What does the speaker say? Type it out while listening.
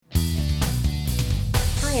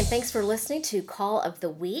and thanks for listening to Call of the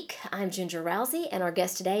Week. I'm Ginger Rousey, and our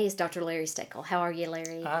guest today is Dr. Larry Steckel. How are you,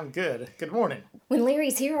 Larry? I'm good. Good morning. When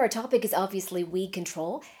Larry's here, our topic is obviously weed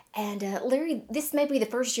control. And Larry, this may be the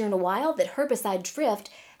first year in a while that herbicide drift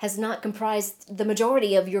has not comprised the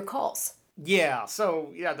majority of your calls.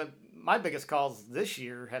 My biggest calls this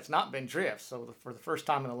year has not been drift. So for the first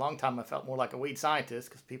time in a long time, I felt more like a weed scientist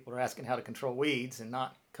because people are asking how to control weeds and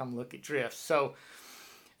not come look at drifts. So,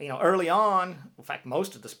 early on, in fact,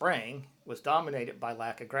 most of the spraying was dominated by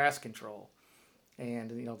lack of grass control. And,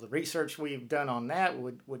 the research we've done on that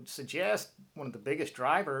would suggest one of the biggest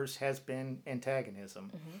drivers has been antagonism.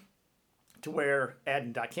 To where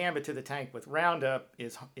adding dicamba to the tank with Roundup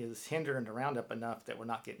is hindering the Roundup enough that we're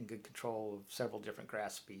not getting good control of several different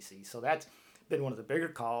grass species. So that's been one of the bigger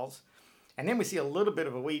calls. And then we see a little bit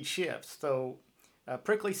of a weed shift. So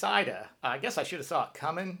prickly Sida, I guess I should have saw it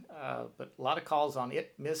coming, but a lot of calls on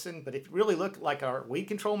it missing. But if you really look like our weed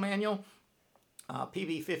control manual,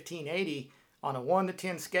 PB 1580 on a 1 to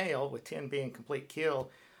 10 scale, with 10 being complete kill,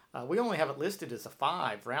 we only have it listed as a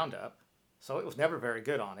 5 Roundup. So it was never very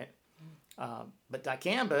good on it. But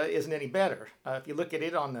dicamba isn't any better. If you look at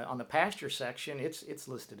it on the pasture section, it's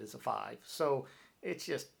listed as a 5. So it's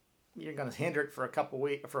just, you're going to hinder it for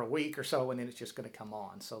a week or so, and then it's just going to come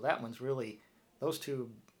on. So that one's really, those two,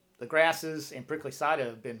 the grasses and prickly Sida,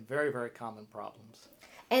 have been very, very common problems.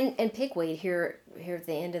 And pigweed here at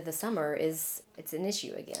the end of the summer it's an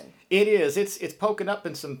issue again. It is. It's poking up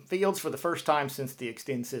in some fields for the first time since the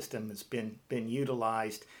Xtend system has been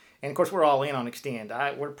utilized. And of course, we're all in on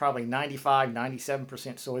Xtend. We're probably 95, 97%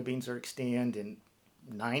 soybeans are Xtend, and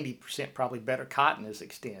 90% probably better cotton is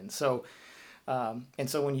Xtend. So,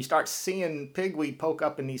 so when you start seeing pigweed poke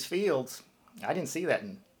up in these fields, I didn't see that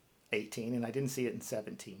in 18, and I didn't see it in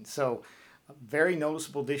 17. So, very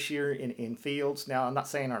noticeable this year in fields. Now, I'm not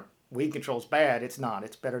saying our weed control is bad. It's not.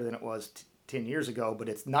 It's better than it was 10 years ago, but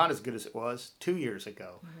it's not as good as it was 2 years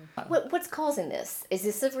ago. What's causing this? Is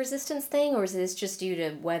this a resistance thing, or is this just due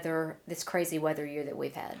to weather, this crazy weather year that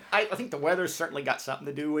we've had? I think the weather's certainly got something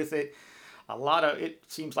to do with it. It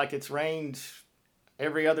seems like it's rained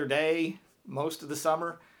every other day most of the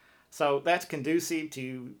summer. So that's conducive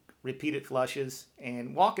to repeated flushes.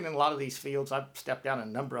 And walking in a lot of these fields, I've stepped down a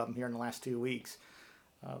number of them here in the last 2 weeks.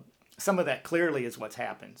 Some of that clearly is what's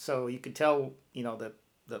happened. So you can tell,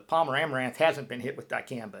 the Palmer Amaranth hasn't been hit with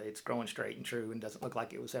dicamba. It's growing straight and true and doesn't look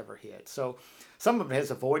like it was ever hit. So some of it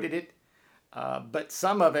has avoided it, but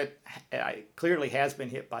some of it clearly has been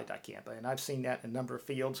hit by dicamba. And I've seen that in a number of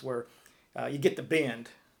fields where you get the bend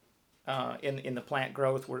in the plant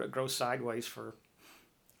growth where it grows sideways for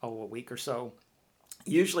a week or so.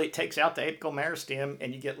 Usually it takes out the apical meristem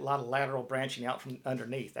and you get a lot of lateral branching out from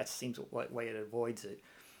underneath. That seems what way it avoids it.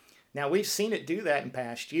 Now, we've seen it do that in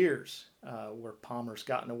past years where Palmer's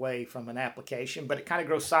gotten away from an application, but it kind of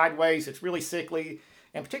grows sideways. It's really sickly.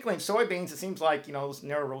 And particularly in soybeans, it seems like, those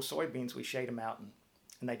narrow row soybeans, we shade them out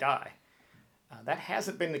and they die. That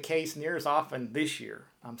hasn't been the case near as often this year.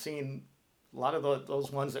 I'm seeing a lot of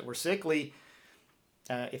those ones that were sickly,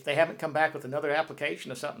 if they haven't come back with another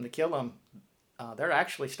application of something to kill them, they're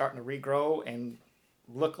actually starting to regrow and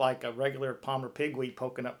look like a regular Palmer pigweed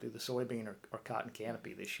poking up through the soybean or cotton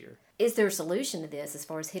canopy this year. Is there a solution to this as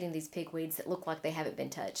far as hitting these pigweeds that look like they haven't been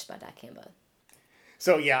touched by dicamba?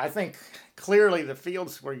 So I think clearly the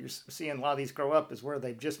fields where you're seeing a lot of these grow up is where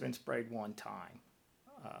they've just been sprayed one time.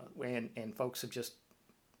 And folks have just,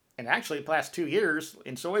 and actually the past 2 years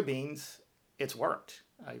in soybeans, it's worked.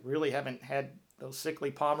 I really haven't had those sickly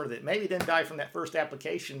Palmer that maybe didn't die from that first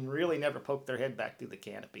application really never poked their head back through the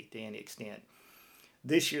canopy to any extent.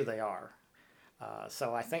 This year they are.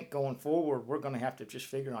 So I think going forward, we're going to have to just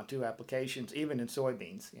figure on 2 applications, even in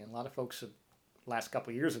soybeans. And a lot of folks last couple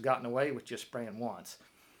of years have gotten away with just spraying once.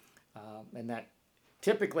 And that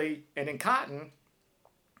typically, and in cotton,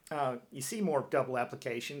 you see more double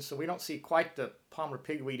applications. So we don't see quite the Palmer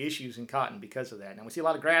pigweed issues in cotton because of that. Now we see a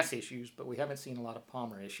lot of grass issues, but we haven't seen a lot of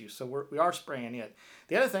Palmer issues. So we are spraying it.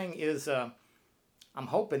 The other thing is, I'm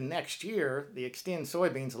hoping next year, the Xtend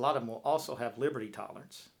soybeans, a lot of them will also have Liberty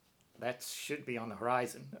tolerance. That should be on the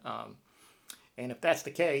horizon. And if that's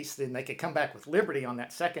the case, then they could come back with Liberty on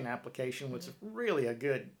that second application, which is really a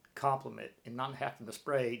good complement, and not having to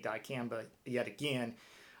spray dicamba yet again.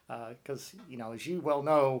 Because, as you well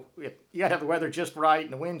know, if you got to have the weather just right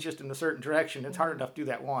and the wind just in a certain direction, it's hard enough to do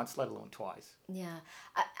that once, let alone twice. Yeah.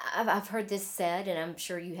 I've heard this said, and I'm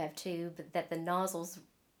sure you have too, but that the nozzles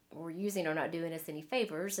we're using are not doing us any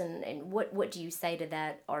favors. And what do you say to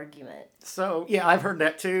that argument? So, I've heard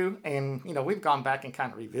that too. And, we've gone back and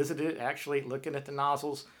kind of revisited it, actually, looking at the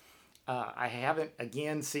nozzles. I haven't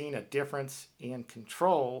again seen a difference in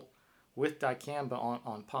control with dicamba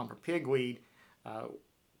on palmer pigweed uh,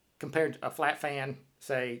 compared to a flat fan,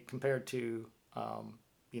 say, compared to a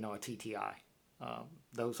TTI.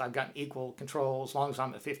 Those I've gotten equal control as long as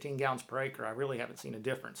I'm at 15 gallons per acre. I really haven't seen a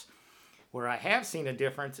difference. Where I have seen a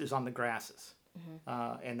difference is on the grasses,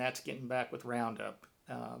 and that's getting back with Roundup.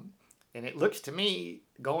 And it looks to me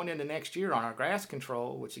going into next year on our grass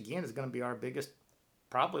control, which again is going to be our biggest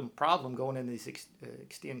problem going into these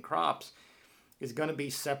extend crops, is going to be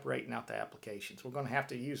separating out the applications. We're going to have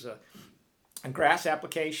to use a grass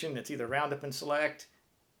application that's either Roundup and Select,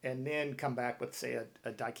 and then come back with, say,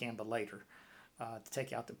 a dicamba later to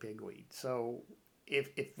take out the pigweed. So if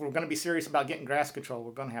we're going to be serious about getting grass control,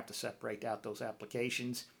 we're going to have to separate out those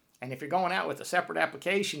applications. And if you're going out with a separate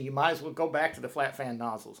application, you might as well go back to the flat fan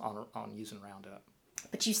nozzles on using Roundup.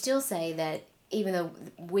 But you still say that even though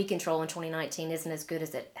weed control in 2019 isn't as good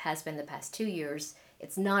as it has been the past 2 years,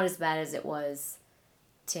 it's not as bad as it was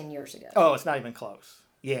 10 years ago. Oh, it's not even close.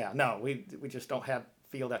 Yeah, no, we just don't have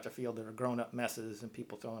field after field that are grown-up messes and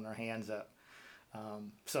people throwing their hands up.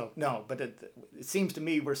 So, no, but it seems to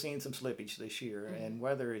me we're seeing some slippage this year. Mm-hmm. And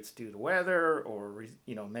whether it's due to weather or,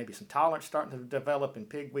 maybe some tolerance starting to develop in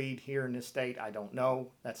pigweed here in this state, I don't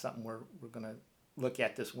know. That's something we're going to look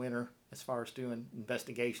at this winter as far as doing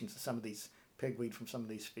investigations of some of these pigweed from some of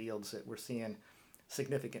these fields that we're seeing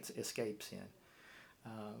significant escapes in.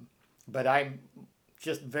 But I'm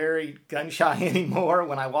just very gun shy anymore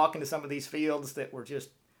when I walk into some of these fields that were just,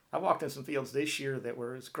 I walked in some fields this year that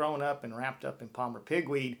were grown up and wrapped up in palmer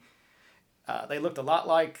pigweed. They looked a lot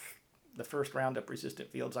like the first Roundup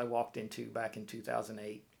resistant fields I walked into back in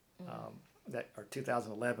 2008, or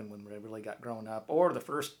 2011 when they really got grown up, or the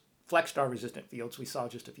first Flexstar resistant fields we saw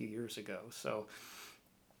just a few years ago. So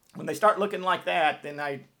when they start looking like that, then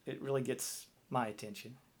it really gets my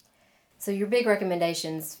attention. So your big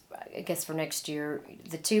recommendations, I guess, for next year,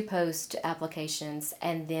 the 2-post applications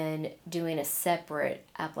and then doing a separate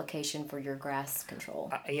application for your grass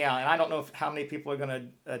control. Yeah, and I don't know how many people are going to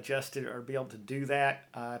adjust it or be able to do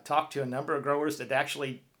that. Talked to a number of growers that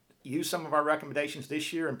actually used some of our recommendations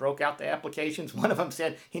this year and broke out the applications. One of them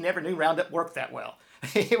said he never knew Roundup worked that well.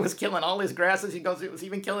 It was killing all his grasses. He goes, it was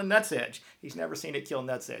even killing nutsedge. He's never seen it kill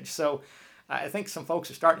nutsedge. So I think some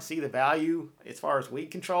folks are starting to see the value as far as weed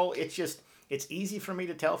control. It's easy for me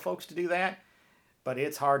to tell folks to do that, but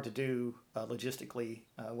it's hard to do logistically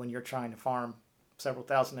when you're trying to farm several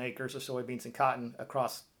thousand acres of soybeans and cotton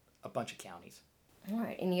across a bunch of counties. All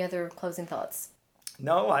right. Any other closing thoughts?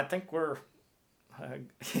 No, I think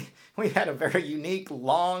we had a very unique,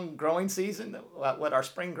 long growing season. What our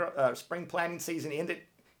spring planting season ended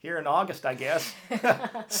here in August, I guess.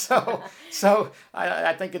 so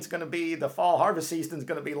I think it's going to be, the fall harvest season is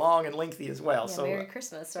going to be long and lengthy as well. Yeah, so Merry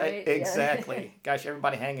Christmas, right? Exactly. Gosh,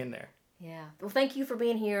 everybody hang in there. Yeah. Well, thank you for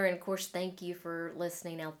being here. And, of course, thank you for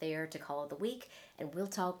listening out there to Call of the Week. And we'll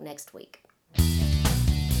talk next week.